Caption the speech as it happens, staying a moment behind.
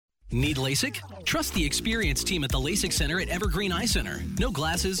Need LASIK? Trust the experienced team at the LASIK Center at Evergreen Eye Center. No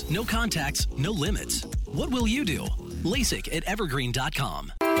glasses, no contacts, no limits. What will you do? LASIK at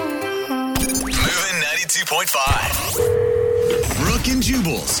evergreen.com. Moving 92.5. Brooke and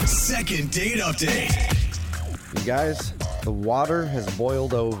Jubal's second date update. You guys, the water has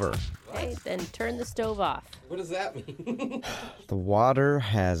boiled over. Okay, then turn the stove off. What does that mean? The water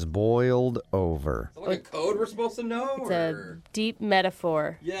has boiled over. Is that like a code we're supposed to know? It's a deep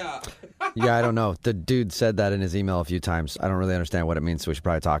metaphor. Yeah. Yeah, I don't know. The dude said that in his email a few times. I don't really understand what it means, so we should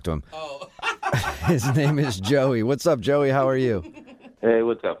probably talk to him. Oh. His name is Joey. What's up, Joey? How are you? Hey,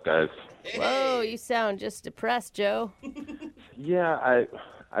 what's up, guys? Whoa, you sound just depressed, Joe. Yeah,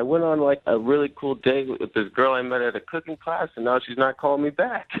 I went on like a really cool date with this girl I met at a cooking class, and now she's not calling me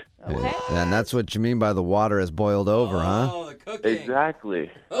back. Okay. And that's what you mean by the water has boiled over, huh? Oh, the cooking. Exactly.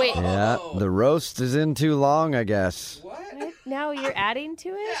 Wait, Yeah, the roast is in too long, I guess. What? now you're adding to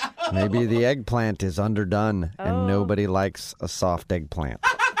it? Maybe the eggplant is underdone, Oh. and nobody likes a soft eggplant.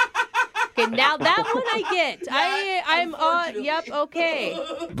 Okay, now that one I get. I'm on. unfortunately. Yep,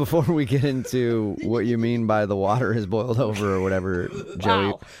 okay. Before we get into what you mean by the water has boiled over or whatever,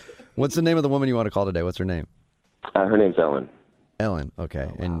 Joey, Wow. what's the name of the woman you want to call today? What's her name? Her name's Ellen. Ellen.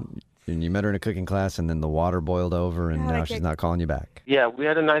 Okay. And you met her in a cooking class, and then the water boiled over, and God, I now she's get- not calling you back. Yeah, we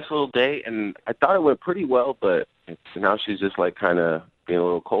had a nice little date, and I thought it went pretty well, but now she's just like kind of being a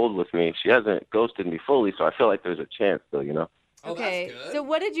little cold with me. She hasn't ghosted me fully, so I feel like there's a chance still, you know? Oh, Okay. that's good. So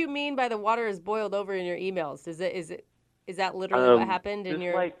what did you mean by the water is boiled over in your emails? Is that literally what happened in just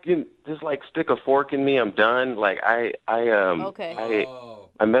your? just like stick a fork in me. I'm done. Like Okay.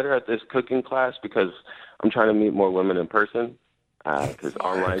 I met her at this cooking class because I'm trying to meet more women in person because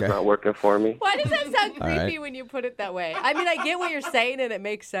online's Okay. not working for me. Why does that sound All creepy right. when you put it that way? I mean, I get what you're saying and it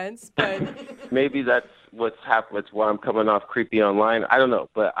makes sense, but Maybe that's what's happened. That's why I'm coming off creepy online. I don't know,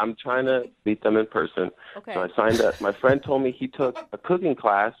 but I'm trying to meet them in person. okay. So I signed up. My friend told me he took a cooking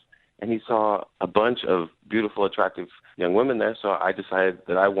class and he saw a bunch of beautiful, attractive young women there. So I decided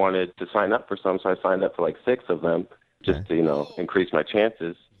that I wanted to sign up for some. So I signed up for like 6 of them just to, increase my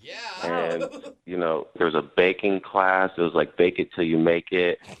chances. Yeah. And, there was a baking class. It was like bake it till you make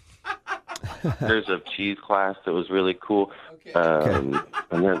it. There's a cheese class that was really cool. Okay. And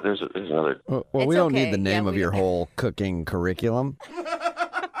then there's another. Well, It's we don't okay. need the name Yeah, of we- your whole cooking curriculum.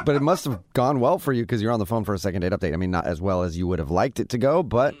 But it must have gone well for you because you're on the phone for a second date update. I mean, not as well as you would have liked it to go,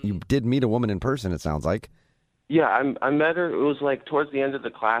 but you did meet a woman in person, it sounds like. Yeah, I met her. It was like towards the end of the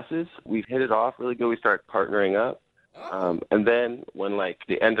classes. We hit it off really good. We started partnering up. And then when like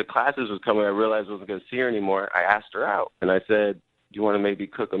the end of classes was coming, I realized I wasn't going to see her anymore. I asked her out and I said, do you want to maybe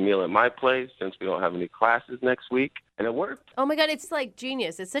cook a meal at my place since we don't have any classes next week? And it worked. Oh my God, it's like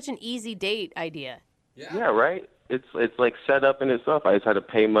genius. It's such an easy date idea. Yeah, right? It's like set up in itself. I just had to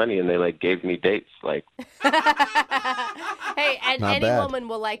pay money and they like gave me dates. Like, Hey, and Not any bad. woman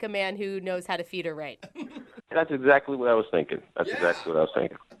will like a man who knows how to feed her right. that's exactly what I was thinking. That's Yeah. exactly what I was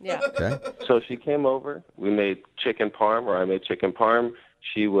thinking. Yeah. Okay. So she came over. We made chicken parm, or I made chicken parm.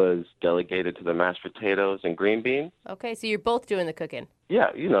 She was delegated to the mashed potatoes and green beans. Okay, so you're both doing the cooking.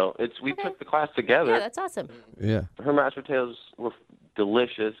 Yeah, we took the class together. Yeah, that's awesome. Yeah. Her mashed potatoes were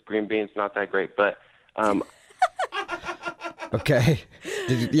delicious. Green beans, not that great. But Okay.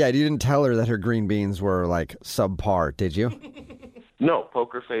 You didn't tell her that her green beans were like subpar, did you? no,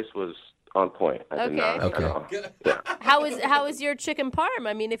 poker face was on point. I did not Okay. at all. How was your chicken parm?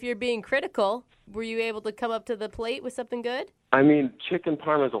 I mean, if you're being critical, were you able to come up to the plate with something good? I mean, chicken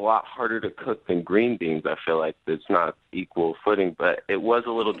parm is a lot harder to cook than green beans. I feel like it's not equal footing, but it was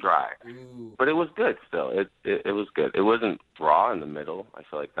a little dry. Ooh. But it was good still. It was good. It wasn't raw in the middle. I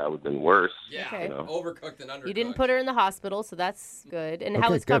feel like that would have been worse. Yeah. Okay. Overcooked and undercooked. You didn't put her in the hospital, so that's good. And how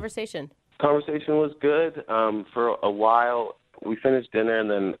Okay, was good. conversation? Conversation was good. For a while, we finished dinner, and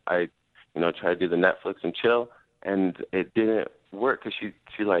then I, tried to do the Netflix and chill, and it didn't work because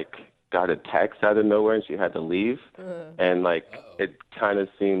she like got a text out of nowhere and she had to leave, and like it kind of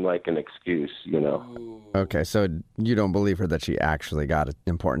seemed like an excuse, Ooh. Okay, so you don't believe her that she actually got an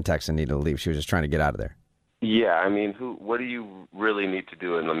important text and needed to leave. She was just trying to get out of there. Yeah, I mean, what do you really need to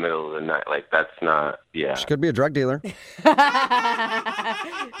do in the middle of the night? Like, that's not, yeah. She could be a drug dealer.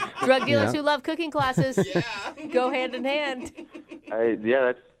 Drug dealers Yeah. who love cooking classes Yeah. go hand in hand.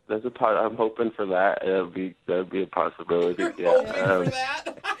 That's a pot. I'm hoping for that. That'd be a possibility. You're Yeah. hoping for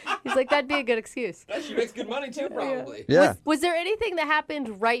that? He's like, that'd be a good excuse. She makes good money too, probably. Yeah. Was there anything that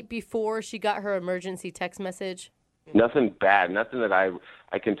happened right before she got her emergency text message? Nothing bad. Nothing that I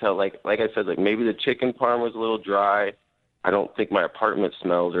can tell. Like I said, like maybe the chicken parm was a little dry. I don't think my apartment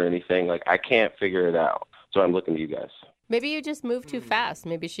smells or anything. Like I can't figure it out. So I'm looking to you guys. Maybe you just moved too fast.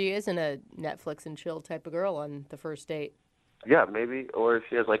 Maybe she isn't a Netflix and chill type of girl on the first date. Yeah, maybe. Or if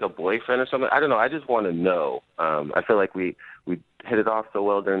she has like a boyfriend or something. I don't know. I just want to know. I feel like we hit it off so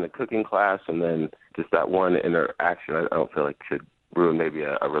well during the cooking class, and then just that one interaction, I don't feel like should ruin maybe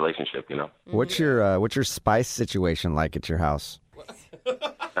a relationship, you know? What's your spice situation like at your house?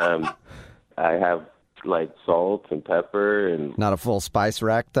 I have like salt and pepper, and Not a full spice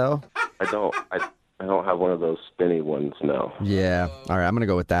rack, though? I don't have one of those spinny ones, no. Yeah. All right, I'm going to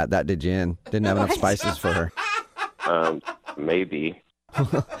go with that. That did you in. Didn't have enough spices for her. Maybe.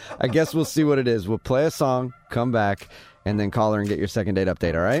 I guess we'll see what it is. We'll play a song, come back, and then call her and get your second date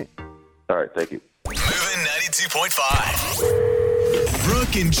update, all right? All right, thank you. Moving 92.5.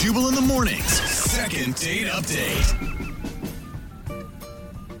 Brooke and Jubal in the mornings. Second date update.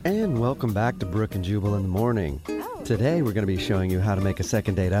 And welcome back to Brooke and Jubal in the morning. Today we're going to be showing you how to make a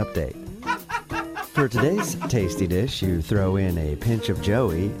second date update. For today's tasty dish, you throw in a pinch of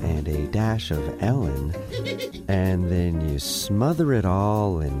Joey and a dash of Ellen, and then you smother it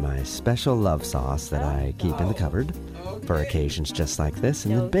all in my special love sauce that I keep in the cupboard for occasions just like this,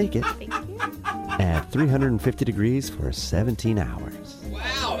 and then bake it at 350 degrees for 17 hours.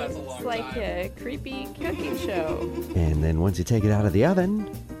 Wow, that's a long It's like a creepy cooking show. And then once you take it out of the oven,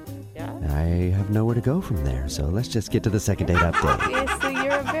 Yeah. I have nowhere to go from there. So let's just get to the second date update. Obviously,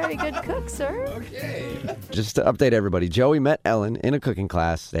 you're a very good cook, sir. Okay. Just to update everybody, Joey met Ellen in a cooking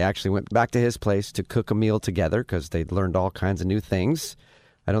class. They actually went back to his place to cook a meal together because they'd learned all kinds of new things.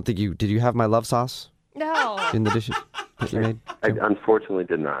 I don't think did you have my love sauce No. in the dishes that you made? I unfortunately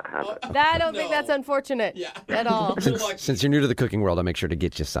did not have it. I don't think that's unfortunate Yeah. at all. Since you're new to the cooking world, I'll make sure to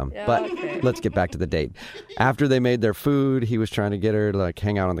get you some. But Okay. let's get back to the date. After they made their food, he was trying to get her to like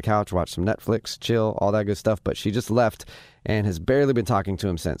hang out on the couch, watch some Netflix, chill, all that good stuff. But she just left and has barely been talking to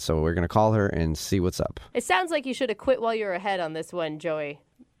him since. So we're going to call her and see what's up. It sounds like you should have quit while you were ahead on this one, Joey.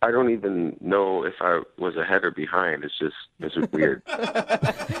 I don't even know if I was ahead or behind. It's just weird.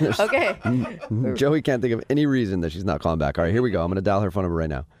 Okay. Joey can't think of any reason that she's not calling back. All right, here we go. I'm going to dial her phone number right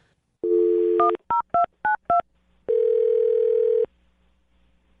now.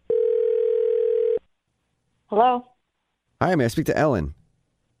 Hello. Hi, may I speak to Ellen?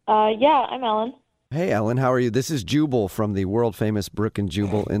 Yeah, I'm Ellen. Hey, Ellen, how are you? This is Jubal from the world famous Brooke and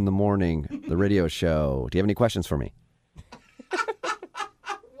Jubal in the Morning, the radio show. Do you have any questions for me?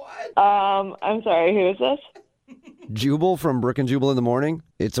 I'm sorry, who is this? Jubal from Brooke and Jubal in the Morning.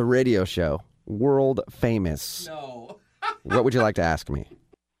 It's a radio show, world famous. No. What would you like to ask me?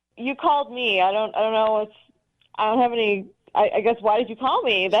 You called me. I don't know I don't have any. I guess why did you call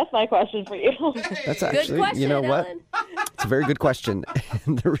me? That's my question for you. That's Good actually, question, you know what? Ellen. It's a very good question.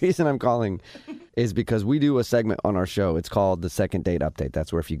 And the reason I'm calling is because we do a segment on our show. It's called the Second Date Update.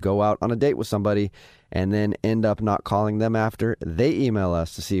 That's where if you go out on a date with somebody and then end up not calling them after, they email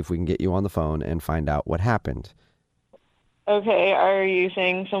us to see if we can get you on the phone and find out what happened. Okay, are you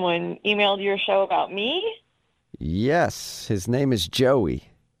saying someone emailed your show about me? Yes, his name is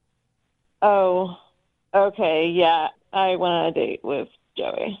Joey. Oh, okay, yeah. I went on a date with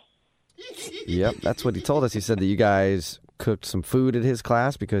Joey. Yep, that's what he told us. He said that you guys cooked some food at his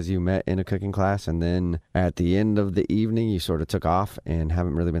class because you met in a cooking class, and then at the end of the evening, you sort of took off and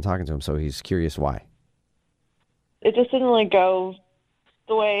haven't really been talking to him, so he's curious why. It just didn't like go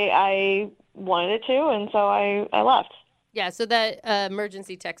the way I wanted it to, and so I left. Yeah, so that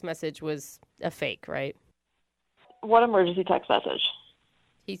emergency text message was a fake, right? What emergency text message?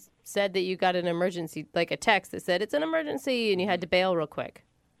 He said that you got an emergency, like a text that said it's an emergency and you had to bail real quick.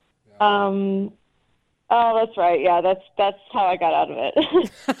 Oh, that's right. Yeah, that's how I got out of it.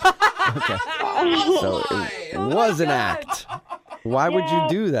 Okay. So it was an act. Why would you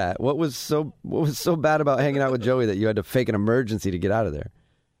do that? What was so bad about hanging out with Joey that you had to fake an emergency to get out of there?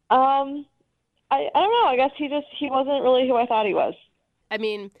 I don't know. I guess he wasn't really who I thought he was. I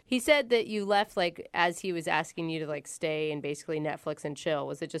mean, he said that you left like as he was asking you to like stay and basically Netflix and chill.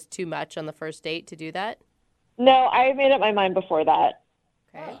 Was it just too much on the first date to do that? No, I made up my mind before that.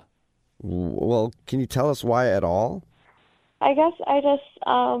 Okay. Well, can you tell us why at all? I guess I just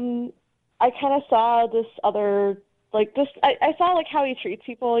I kind of saw this other like this. I saw like how he treats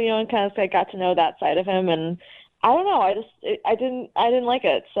people, you know, and kind of like got to know that side of him. And I don't know. I didn't like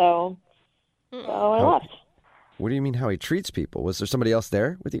it, so I left. What do you mean how he treats people? Was there somebody else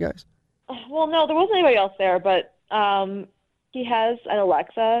there with you guys? Well, no, there wasn't anybody else there, but he has an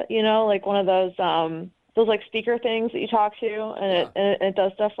Alexa, you know, like one of those like speaker things that you talk to, and it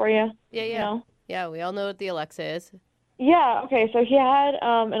does stuff for you. Yeah, You know? Yeah, we all know what the Alexa is. Yeah. Okay. So he had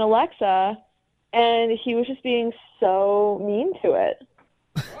an Alexa, and he was just being so mean to it.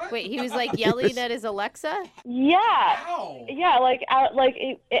 Wait, he was like yelling at his Alexa? Yeah. Ow. Yeah, like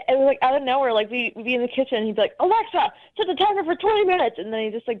it was like out of nowhere. Like we'd be in the kitchen, and he'd be like, "Alexa, set the timer for 20 minutes," and then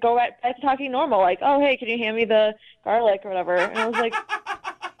he'd just like go right back to talking normal, like, "Oh, hey, can you hand me the garlic or whatever?" And I was like,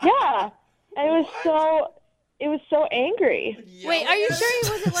 "Yeah," and it was so angry. Wait, are you sure he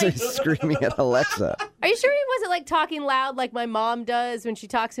wasn't So like? he's screaming at Alexa. Are you sure he wasn't like talking loud like my mom does when she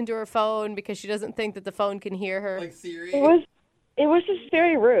talks into her phone because she doesn't think that the phone can hear her? Like Siri? It was just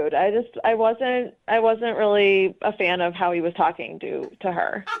very rude. I wasn't really a fan of how he was talking to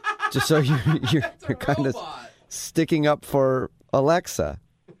her. Just so you're kind of sticking up for Alexa.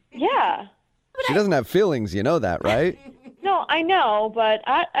 Yeah. She doesn't have feelings, you know that, right? No, I know, but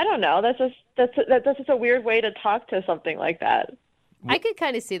I don't know. That's just a weird way to talk to something like that. I could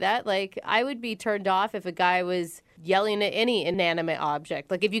kind of see that. Like, I would be turned off if a guy was yelling at any inanimate object.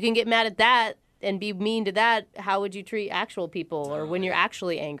 Like, if you can get mad at that and be mean to that, how would you treat actual people or when you're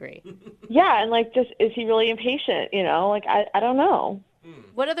actually angry? Yeah, and like, just is he really impatient? You know, like I don't know.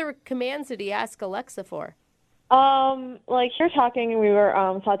 What other commands did he ask Alexa for? Like you're talking, and we were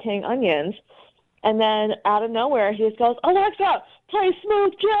sautéing onions, and then out of nowhere he just goes, "Alexa, play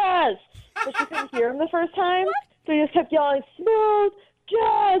smooth jazz." But she couldn't hear him the first time, so he just kept yelling, "Smooth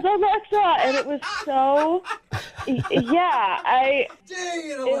jazz, Alexa," and it was so. Yeah, Dang it,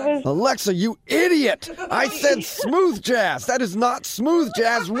 It Alexa. was. Alexa, you idiot! I said smooth jazz. That is not smooth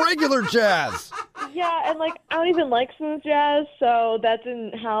jazz, regular jazz. Yeah, and like I don't even like smooth jazz, so that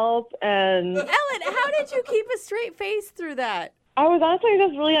didn't help. And Ellen, how did you keep a straight face through that? I was honestly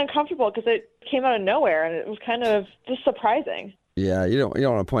just really uncomfortable because it came out of nowhere, and it was kind of just surprising. Yeah, you don't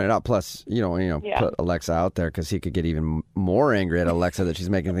want to point it out. Plus, you don't Yeah. put Alexa out there because he could get even more angry at Alexa that she's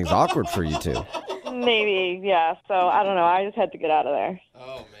making things awkward for you two. Maybe, yeah. So I don't know. I just had to get out of there.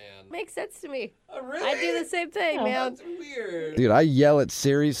 Oh, man. Makes sense to me. Oh, really? I do the same thing, man. That's weird. Dude, I yell at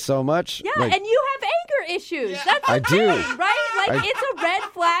Siri so much. Yeah, like, and you have anger issues. Yeah. That's the I do. thing, right? Like, it's a red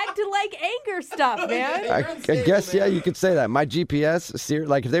flag to like anger stuff, man. I guess, yeah, you could say that. My GPS, Siri,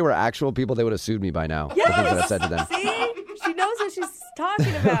 like if they were actual people, they would have sued me by now. The things that I've said to them. See? She knows what she's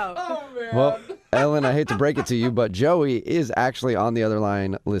talking about. Oh, man. Well, Ellen, I hate to break it to you, but Joey is actually on the other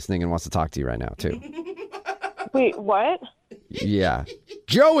line listening and wants to talk to you right now, too. Wait, what? Yeah.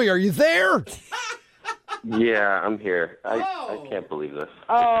 Joey, are you there? Yeah, I'm here. I Oh. can't believe this.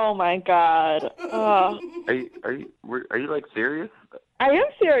 Oh my God. Are you like serious? I am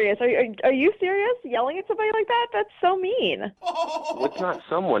serious. Are you serious? Yelling at somebody like that? That's so mean. Well, it's not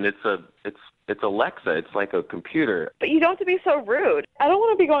someone. It's Alexa. It's like a computer. But you don't have to be so rude. I don't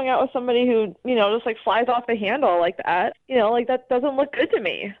want to be going out with somebody who, just like flies off the handle like that. Like that doesn't look good to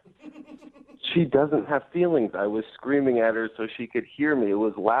me. She doesn't have feelings. I was screaming at her so she could hear me. It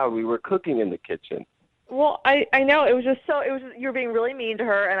was loud. We were cooking in the kitchen. Well, I know you were being really mean to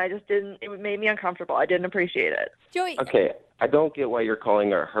her, and I just didn't. It made me uncomfortable. I didn't appreciate it. Joey, Okay, I don't get why you're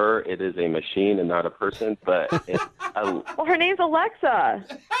calling her her. It is a machine and not a person. But Well, her name's Alexa.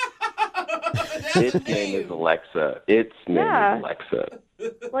 its name is Alexa. Its name Yeah. is Alexa.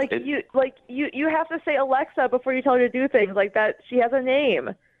 Like It- you have to say Alexa before you tell her to do things like that. She has a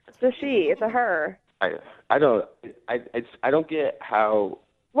name. It's a she. It's a her. I don't get how.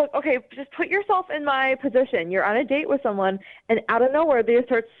 Look, okay, just put yourself in my position. You're on a date with someone, and out of nowhere, they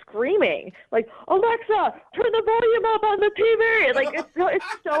start screaming, like, "Alexa, turn the volume up on the TV!" Like, it's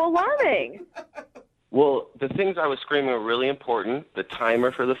so alarming. Well, the things I was screaming were really important. The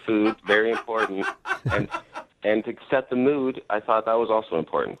timer for the food, very important, and to set the mood, I thought that was also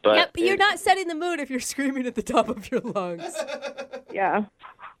important. But yep, you're not setting the mood if you're screaming at the top of your lungs. Yeah.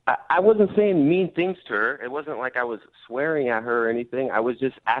 I wasn't saying mean things to her. It wasn't like I was swearing at her or anything. I was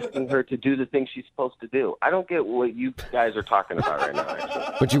just asking her to do the things she's supposed to do. I don't get what you guys are talking about right now,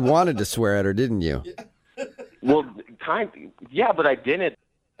 actually. But you wanted to swear at her, didn't you? Well, yeah, but I didn't.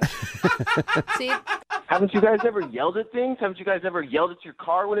 See, Haven't you guys ever yelled at things? Haven't you guys ever yelled at your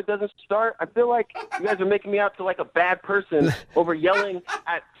car when it doesn't start? I feel like you guys are making me out to like a bad person over yelling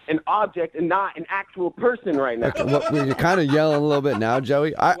at an object and not an actual person right now. Well, you're kind of yelling a little bit now,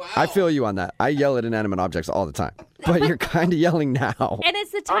 Joey. I feel you on that. I yell at inanimate objects all the time. But you're kind of yelling now. and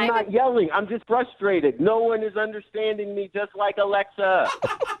it's the I'm time. not yelling. I'm just frustrated. No one is understanding me, just like Alexa.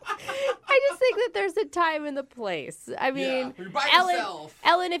 I just think that there's a time and the place. I mean, you're by Ellen, yourself.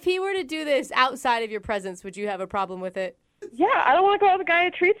 Ellen, if he were to do this outside of your presence, would you have a problem with it? Yeah, I don't want to go out with a guy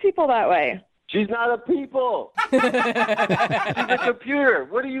who treats people that way. She's not a people. She's a computer.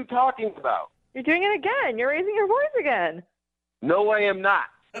 What are you talking about? You're doing it again. You're raising your voice again. No, I am not.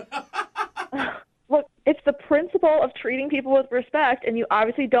 Look, it's the principle of treating people with respect, and you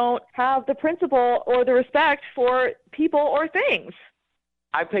obviously don't have the principle or the respect for people or things.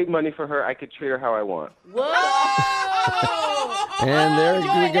 I paid money for her. I could treat her how I want. Whoa! And there we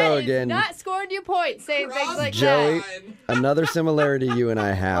Joey, go that is again. not scoring you points saying things like Joey, that. another similarity you and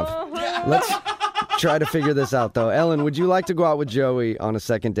I have. Let's try to figure this out, though. Ellen, would you like to go out with Joey on a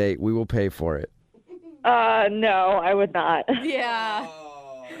second date? We will pay for it. No, I would not. Yeah.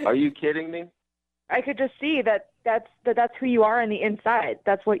 Are you kidding me? I could just see that's who you are on the inside.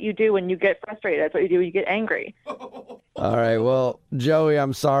 That's what you do when you get frustrated. That's what you do when you get angry. All right, well, Joey,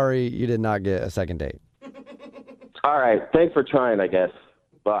 I'm sorry you did not get a second date. All right. Thanks for trying, I guess.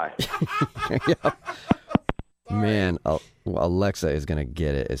 Bye. Yeah. Man, Alexa is going to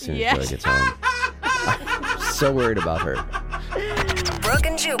get it as soon as Joey gets home. I'm so worried about her. Brooke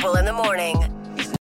and Jubal in the morning.